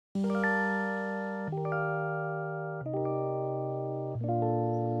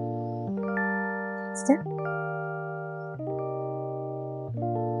faster.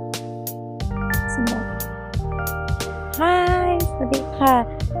 Hi, Swadika.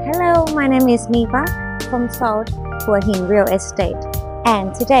 Hello, my name is Neva from South Hua Hin Real Estate,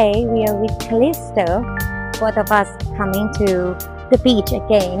 and today we are with Callisto, both of us coming to the beach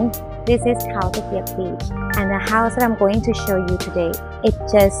again. This is Khao Tha Kiep Beach, and the house that I'm going to show you today,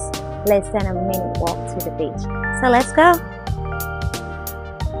 it's just less than a minute walk to the beach. So let's go.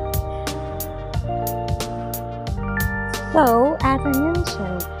 So as I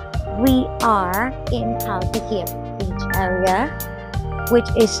mentioned, we are in Khao Tha Kiep Beach area, which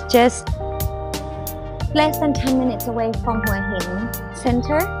is just less than 10 minutes away from Hua Hin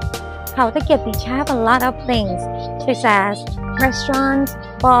Center. Khao Tha Kiep Beach have a lot of things such as restaurants,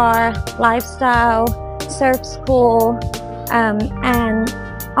 bar, lifestyle, surf school, and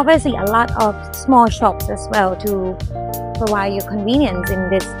obviously a lot of small shops as well to provide you convenience in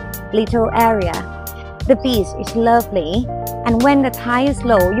this little area. The beach is lovely, and when the tide is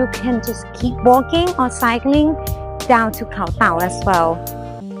low, you can just keep walking or cycling down to Khao Tao as well.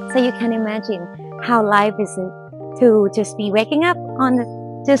 So you can imagine how life is to just be waking up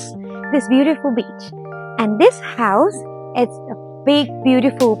on just this beautiful beach. And this house, it's a big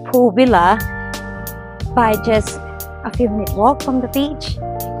beautiful pool villa by just a few minute walk from the beach.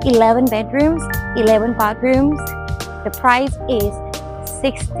 11 bedrooms, 11 bathrooms. The price is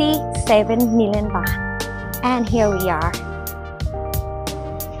 67 million baht. And here we are.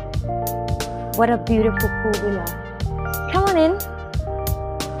 What a beautiful pool villa. Come on in.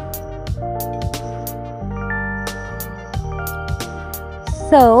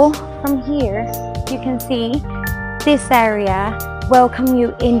 So from here, you can see this area welcome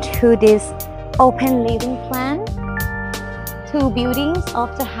you into this open living plan. Two buildings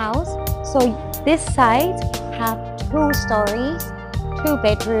of the house. So this side have 2 stories, 2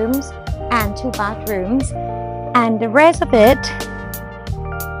 bedrooms and 2 bathrooms, and the rest of it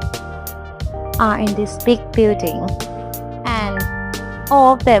are in this big building, and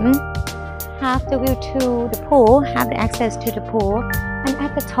all of them have the view to the pool, have the access to the pool, and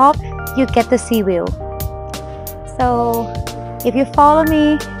at the top you get the sea view. So if you follow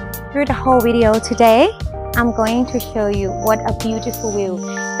me through the whole video today, I'm going to show you what a beautiful view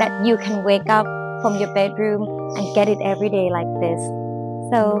that you can wake up from your bedroom and get it every day like this.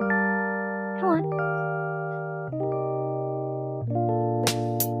 So come on.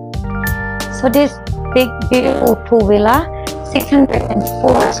 So this big beautiful pool villa,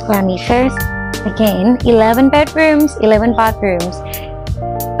 604 square meters. Again, 11 bedrooms, 11 bathrooms.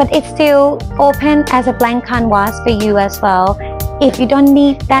 But it's still open as a blank canvas for you as well. If you don't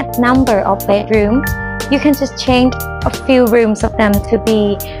need that number of bedrooms, you can just change a few rooms of them to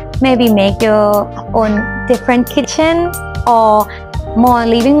be, maybe make your own different kitchens or more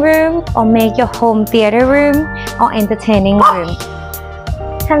living room, or make your home theater room or entertaining room.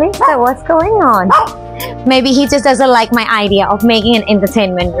 Calista, what's going on? Maybe he just doesn't like my idea of making an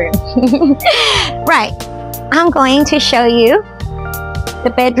entertainment room. Right, I'm going to show you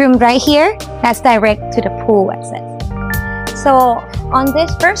the bedroom right here. That's direct to the pool access. So on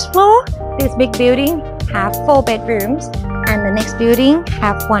this first floor, this big building have 4 bedrooms, and the next building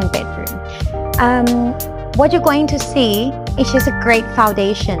have 1 bedroom. What you're going to see is just a great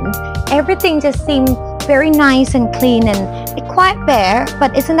foundation. Everything just seems very nice and clean, and it's quite bare,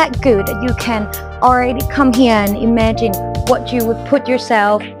 but isn't that good that you can already come here and imagine what you would put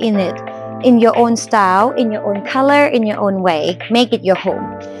yourself in it, in your own style, in your own color, in your own way. Make it your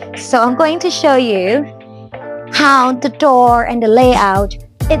home. So I'm going to show you how the door and the layout,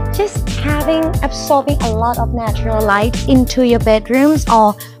 it's just absorbing a lot of natural light into your bedrooms,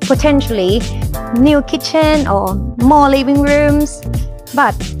 or potentially new kitchen or more living rooms,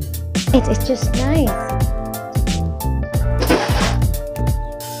 but it's just nice.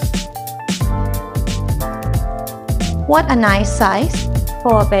 What a nice size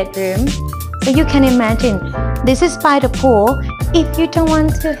for a bedroom. So you can imagine, this is by the pool. If you don't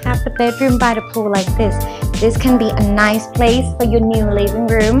want to have the bedroom by the pool like this can be a nice place for your new living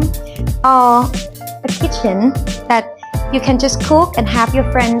room, or a kitchen that you can just cook and have your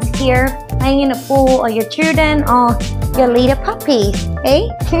friends here playing in the pool, or your children, or your little puppy, eh?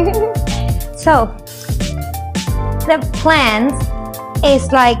 So the plans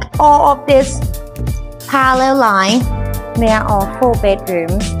is like all of this parallel line. There are 4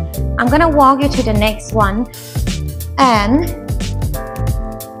 bedrooms. I'm gonna walk you to the next one, and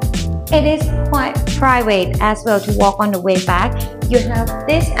it is quite private as well to walk on the way back. You have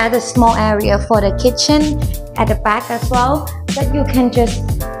this as a small area for the kitchen at the back as well, that you can just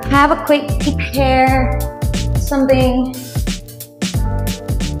have a quick prepare something.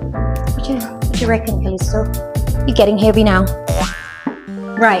 What you reckon, Callisto? You're getting heavy now.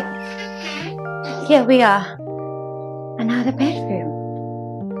 Right. Here we are. Another bedroom.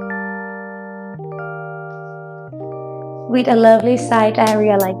 With a lovely side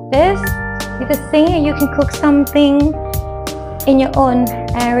area like this. With a sink, and you can cook something in your own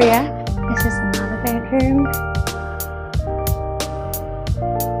area. This is another bedroom.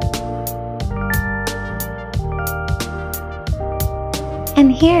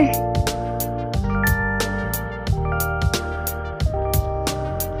 And here.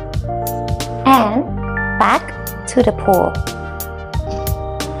 And back to the pool.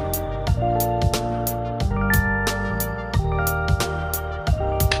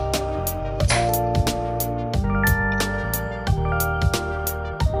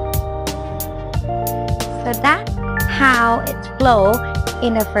 So that's how it flows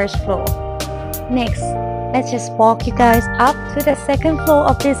in the first floor. Next, let's just walk you guys up to the second floor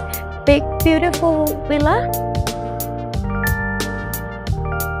of this big, beautiful villa.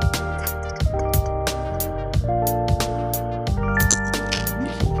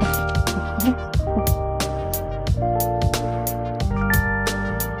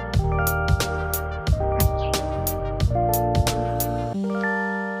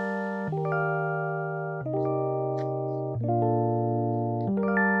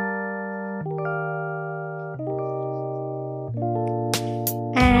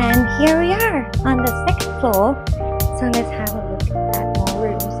 Here we are on the second floor. So let's have a look at more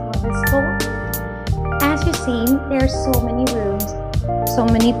rooms on this floor. As you've seen, there are so many rooms, so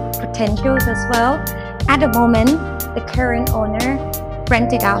many potentials as well. At the moment, the current owner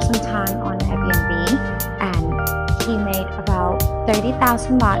rented out some time on Airbnb, and he made about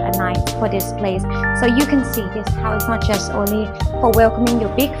 30,000 baht a night for this place. So you can see this house is not just only for welcoming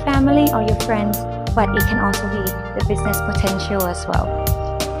your big family or your friends, but it can also be the business potential as well.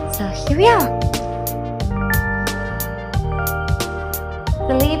 So here we are.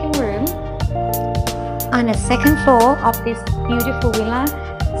 The living room on the second floor of this beautiful villa,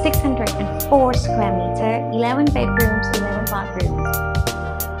 604 square meter, 11 bedrooms, 11 bathrooms.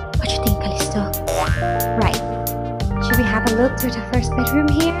 What do you think, Callisto? Right. Should we have a look to the first bedroom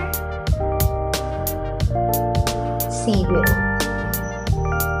here? Sea view.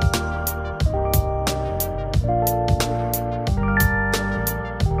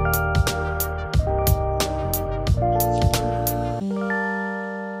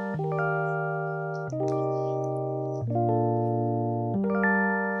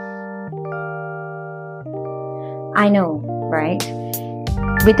 I know, right?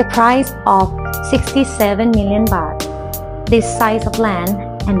 With the price of 67 million baht, this size of land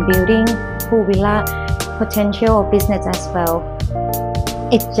and building pool villa potential of business as well,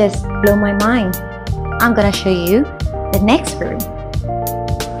 it just blew my mind. I'm gonna show you the next room.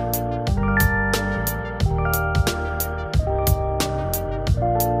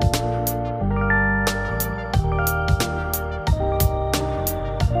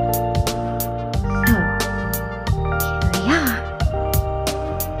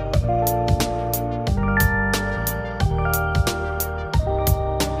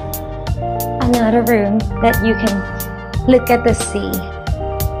 Another room that you can look at the sea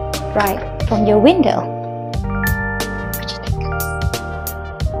right from your window. What do you think, guys?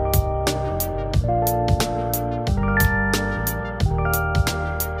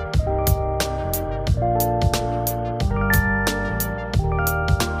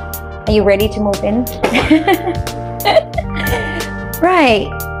 Are you ready to move in? Right.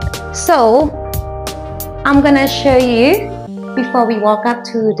 So I'm gonna show you. Before we walk up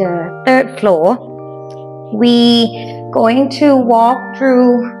to the third floor, we going to walk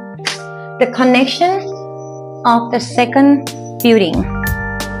through the connection of the second building.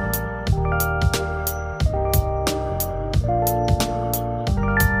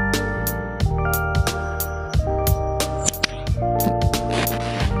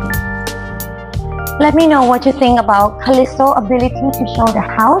 Let me know what you think about Callisto's ability to show the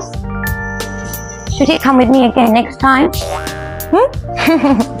house. Should he come with me again next time?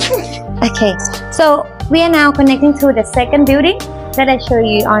 Okay, so we are now connecting to the second building that I showed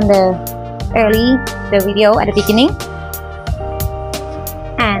you on the video at the beginning,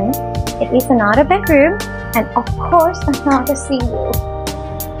 and it is another bedroom and of course another sea view.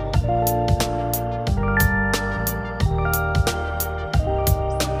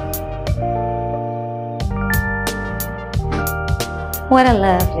 What a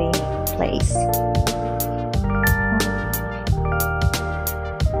lovely place.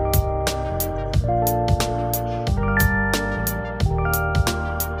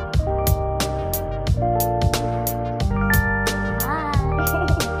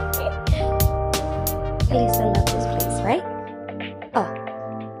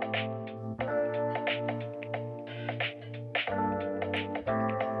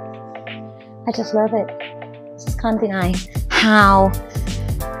 I just love it. Just can't deny how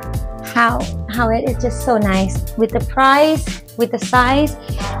it is just so nice with the price, with the size,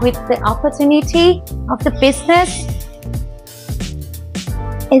 with the opportunity of the business.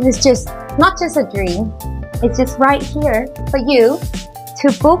 It is just not just a dream. It's just right here for you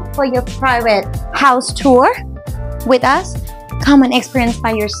to book for your private house tour with us. Come and experience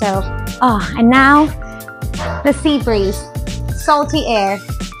by yourself. And now the sea breeze, salty air,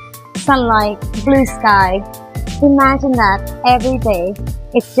 sunlight, blue sky. Imagine that every day.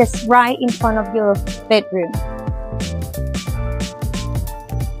 It's just right in front of your bedroom.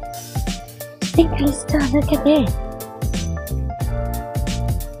 Think look at it.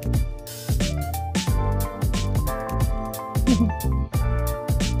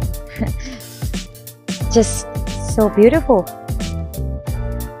 Just so beautiful.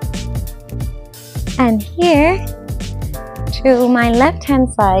 And here to my left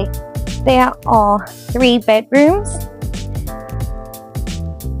hand side, there are 3 bedrooms,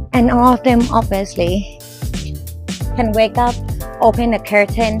 and all of them obviously can wake up, open the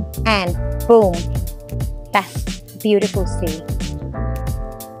curtain, and boom, that's beautiful sea.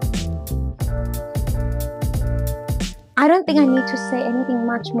 I don't think I need to say anything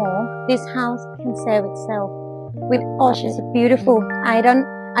much more. This house can sell itself with just beautiful. I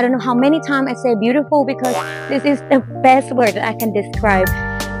don't know how many times I say beautiful because this is the best word that I can describe.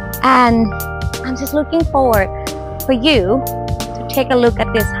 And I'm just looking forward for you to take a look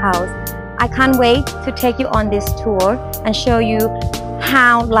at this house. I can't wait to take you on this tour and show you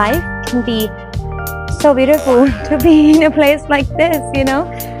how life can be so beautiful to be in a place like this, you know.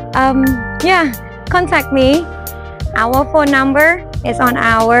 Yeah, contact me. Our phone number is on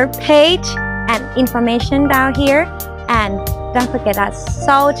our page and information down here. And don't forget that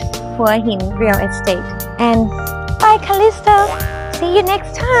Salt Hua Hin Real Estate. And bye, Callisto. See you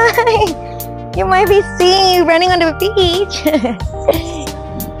next time. You might be seeing you running on the beach.